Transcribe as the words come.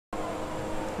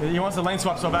He wants the lane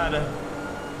swap so bad.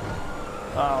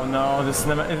 Oh no, this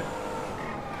never.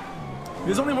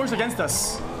 This only works against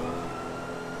us.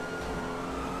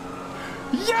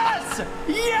 Yes!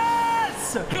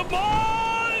 Yes! Come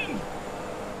on!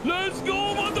 Let's go,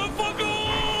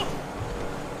 motherfucker!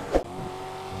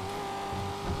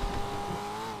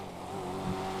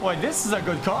 Boy, this is a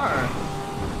good car.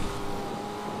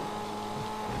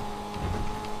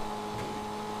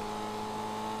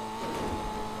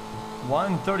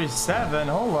 $137.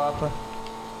 Hold up.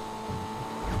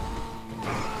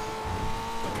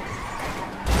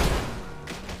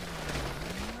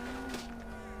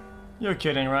 You're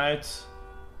kidding, right?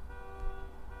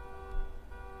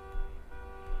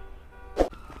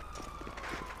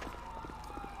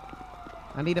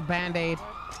 I need a band-aid.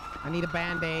 I need a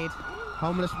band-aid.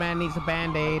 Homeless man needs a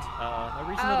band-aid. A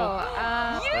reasonable.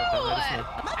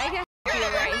 I guess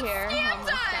you're right here. Scammed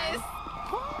us!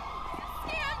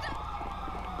 Scammed us!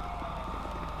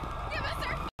 Give us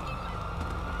our fucking money.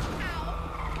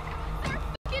 Our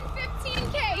fucking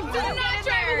 15K. Do not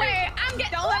drive away. I'm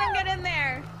getting. Don't let him get in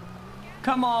there.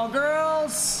 Come on,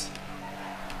 girls.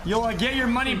 You'll get your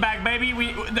money back, baby.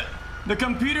 The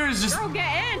computer is just. Girl,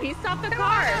 get in. He stopped the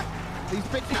car. These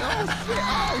bitches.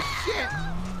 Oh shit!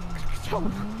 Oh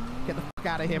shit! Get the fuck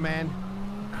out of here, man.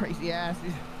 Crazy ass.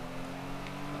 Get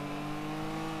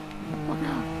the fuck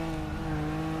out.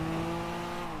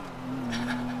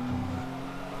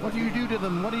 What do you do to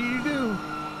them? What do you do?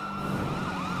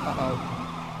 Uh-oh.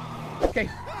 Okay.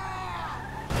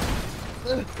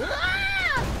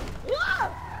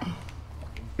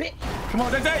 Bitch. Come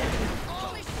on, Dante.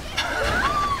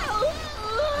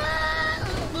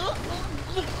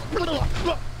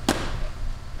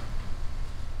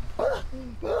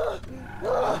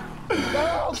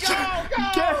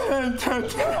 Get him,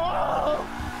 Dante.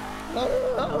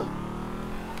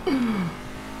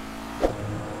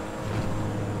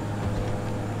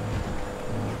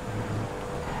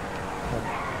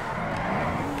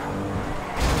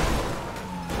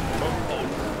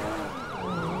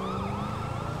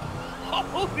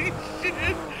 Holy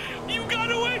shit! You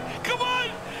got away! Come on!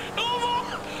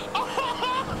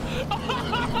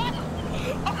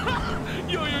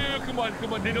 Yo, come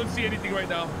on. They don't see anything right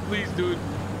now. Please, dude.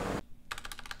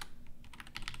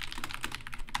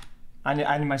 I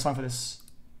need my song for this.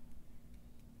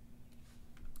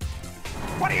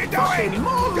 What are you doing?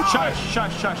 Move! Shush.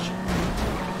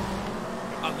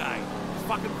 Okay. Just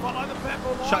fucking follow the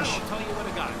purple line. Shush. I'll tell you where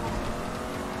to go.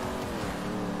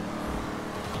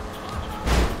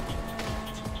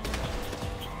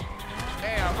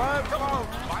 Hey, bro, come on.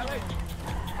 Violet.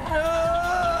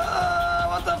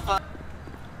 What the fuck?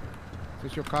 Is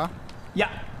this your car? Yeah.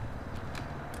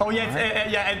 Oh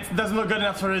yeah, it doesn't look good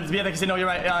enough for it to be at the casino. You're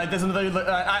right. It doesn't look.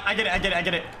 I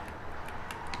get it.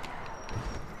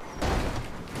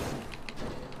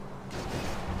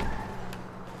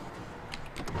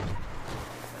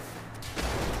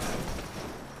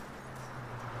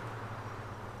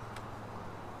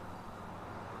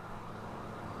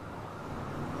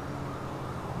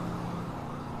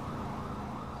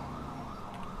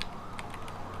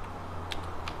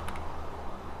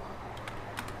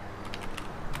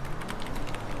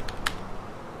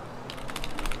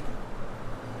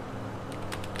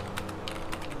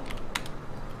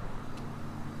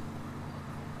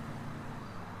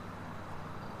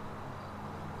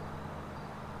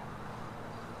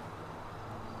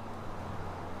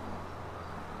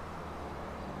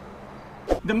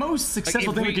 The most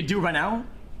successful thing we could do right now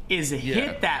is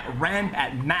hit that ramp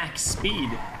at max speed.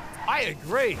 I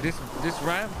agree. This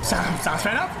ramp Sounds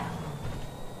fair enough.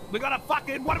 We gotta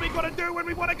fucking. What are we gonna do when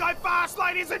we want to go fast,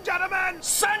 ladies and gentlemen?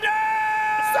 Send it!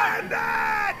 Send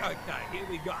it! Okay, here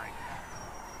we go.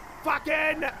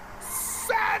 Fucking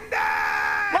send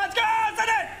it! Let's go! Send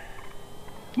it!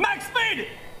 Max speed!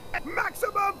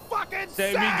 Maximum fucking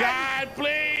Save me, God,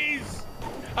 please!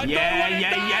 Yeah.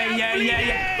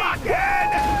 Fucking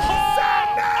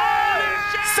send it!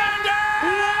 Send it!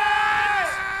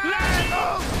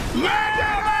 Yeah,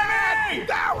 baby!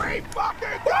 There we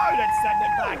fucking go! Let's send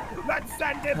it back! Let's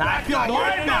send it back! feel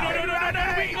blind now. No,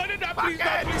 we got it up! Please,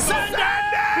 Send it!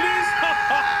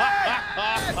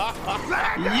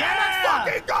 Let's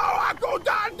fucking go, Uncle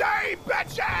Dundee,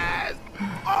 bitches!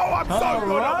 Oh, I'm so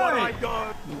good at what I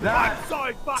do! I'm so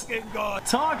fucking good!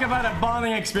 Talk about a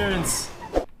bonding experience.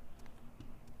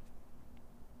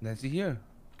 Nancy here.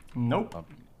 Nope.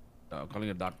 I'm calling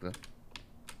a doctor.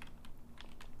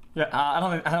 Yeah, I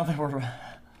don't think we're.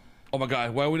 Oh my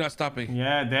God, why are we not stopping?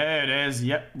 Yeah, there it is.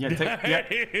 Yep. Yeah, yep.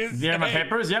 There are my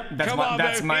papers. Yep.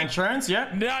 That's my insurance.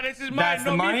 Yep. No, this is mine. That's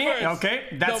the money. Okay.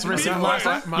 That's receipt last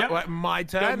time. Yep. My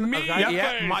turn. Me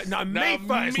Okay, first. me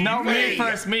first. No, me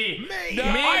first. Me. No,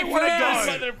 I wanna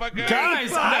go. motherfucker.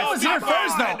 Guys, I was here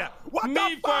first though. What Me the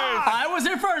first. fuck? I was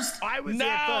here first. I was No.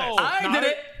 here first. I No. did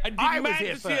it. I was demand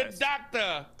here to see a first.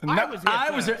 doctor.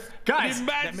 I was here. Guys,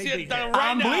 Demand to me see be a doctor here.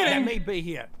 right I'm now. bleeding. Let me be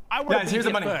here. I want to Guys, be here's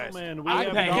the here money. first. Man, we I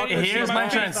have Hey, not here's my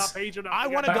received insurance. stop agent. I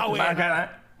want to go in. Okay.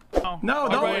 No, All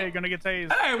don't. right, you're gonna get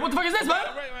tased. Hey, what the fuck is this, man?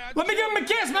 Let me give him a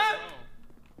kiss, man.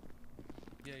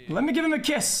 Let me give him a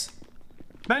kiss.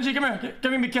 Benji, come here.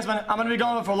 Give me a kiss, man. I'm gonna be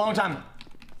gone for a long time.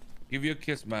 Give you a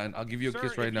kiss, man. I'll give you a Sir,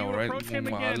 kiss right if now, you all right? approach him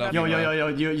I again, love Yo, you,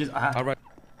 man. you. All right.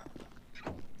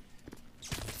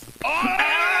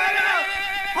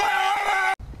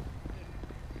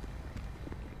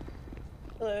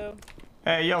 Hello.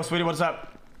 Hey, yo, sweetie, what's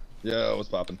up? Yeah, what's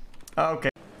poppin'? Okay.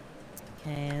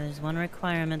 Okay, there's one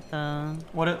requirement though.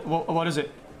 What is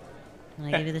it?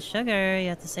 When I give you the sugar, you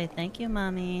have to say thank you,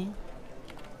 mommy.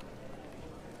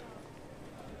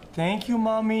 Thank you,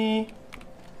 mommy.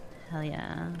 Hell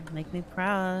yeah, make me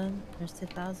proud. There's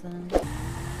 2,000.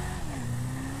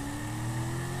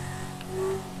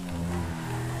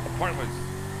 Apartments.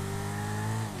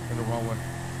 In the wrong one.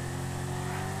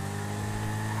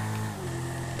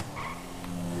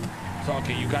 So,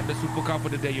 okay, you got the super car for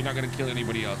the day. You're not gonna kill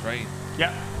anybody else, right?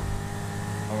 Yeah.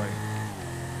 All right.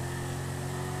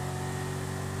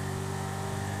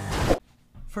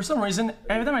 For some reason,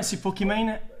 every time I see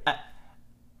Pokemon,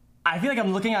 I feel like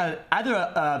I'm looking at either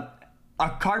a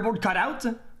cardboard cutout,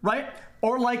 right?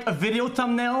 Or like a video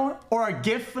thumbnail or a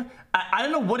GIF. I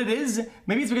don't know what it is.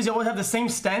 Maybe it's because you always have the same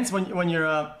stance when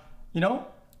you're, you know,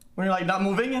 when you're like not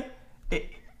moving.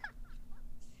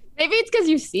 Maybe it's because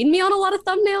you've seen me on a lot of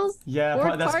thumbnails. Yeah,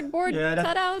 Or cardboard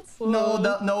cutouts.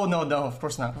 No, of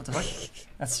course not. What the fuck?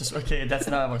 That's just okay. That's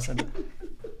not what I said.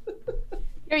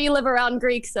 Here you live around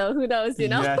Greek, so who knows, you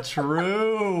know? Yeah,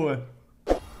 true.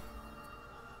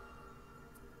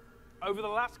 Over the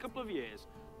last couple of years,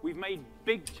 we've made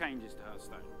big changes to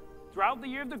Hearthstone. Throughout the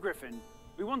year of the Griffin,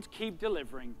 we want to keep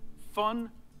delivering fun,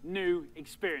 new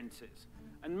experiences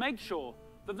and make sure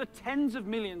that the tens of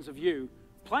millions of you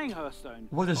playing Hearthstone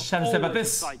What does are Shannon say about always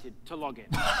this? excited to log in.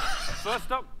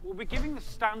 First up, we'll be giving the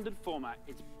standard format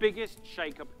its biggest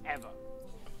shakeup ever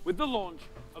with the launch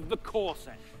of the core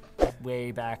set.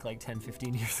 Way back like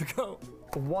 10-15 years ago.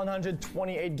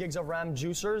 128 gigs of RAM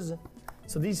juicers.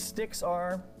 So these sticks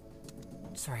are...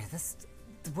 Sorry,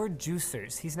 the word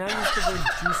juicers. He's now used the word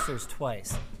juicers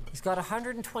twice. He's got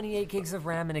 128 gigs of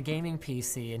RAM in a gaming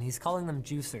PC and he's calling them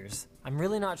juicers. I'm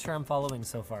really not sure I'm following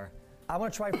so far. I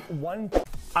want to try one.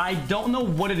 I don't know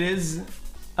what it is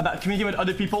about communicating with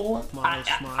other people. I'm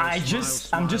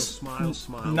just not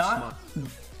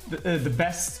the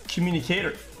best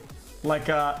communicator. Like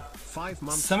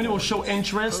somebody will show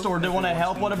interest or they want to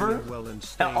help, whatever,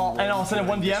 and all of a sudden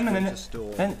one DM and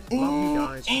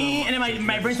then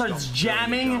my brain starts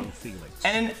jamming,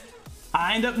 and then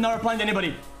I end up not replying to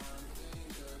anybody.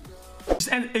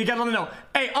 And you gotta let me know.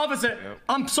 Hey, officer,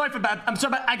 I'm sorry for that. I'm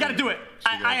sorry, but I gotta do it.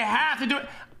 I have to do it.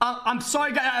 I'm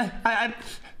sorry, guy. I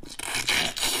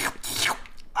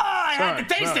had to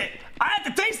taste it. I had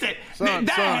to taste it. Son,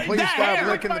 please stop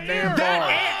licking the damn bar.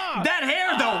 That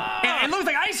hair, though, it looks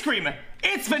like ice cream.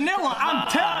 It's vanilla.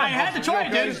 I had to try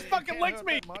it, He dude. fucking licked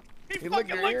me. He fucking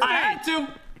your licked ear? me. I had to.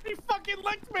 He fucking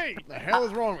licked me. What the hell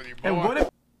is wrong with you, boy? And what if...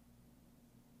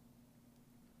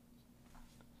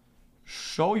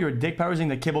 Show your dick powers in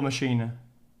the kibble machine.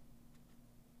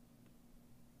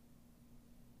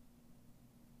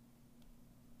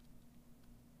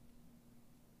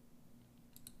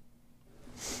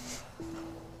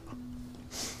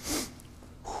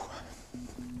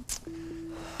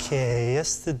 Okay,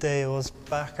 yesterday was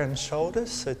back and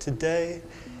shoulders, so today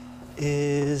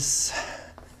is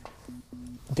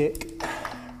dick.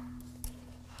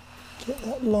 Get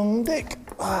that long dick.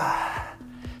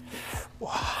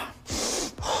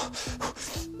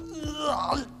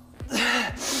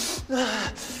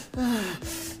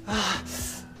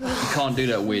 You can't do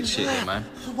that weird shit here, man.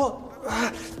 What?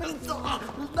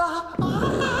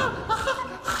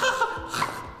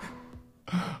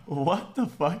 What the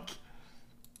fuck?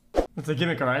 It's a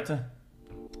gimmick, alright?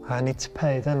 I need to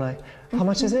pay, don't I? How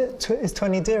much is it? It's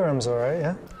 20 dirhams, alright,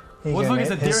 yeah? What the fuck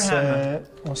is a dirham?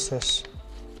 What's this?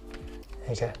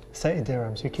 Here you go. 30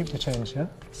 dirhams. You keep the change, yeah?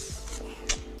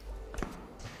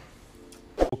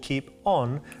 Keep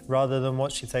on rather than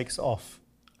what she takes off.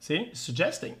 See?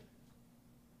 Suggesting.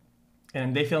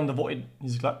 And they fill in the void.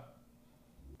 He's like...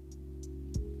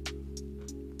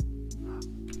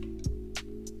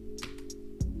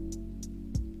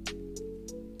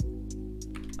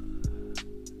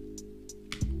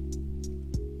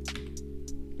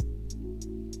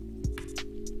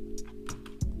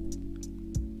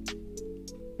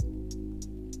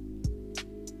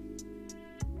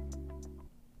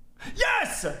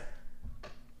 Yes!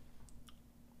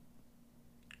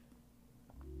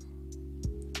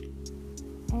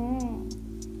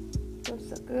 Feels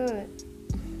so good.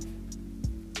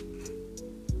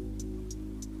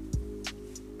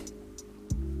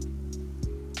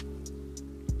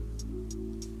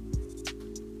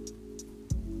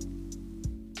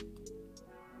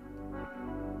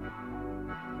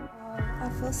 I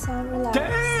feel so relaxed.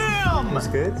 Damn! That's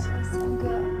good. So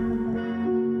good.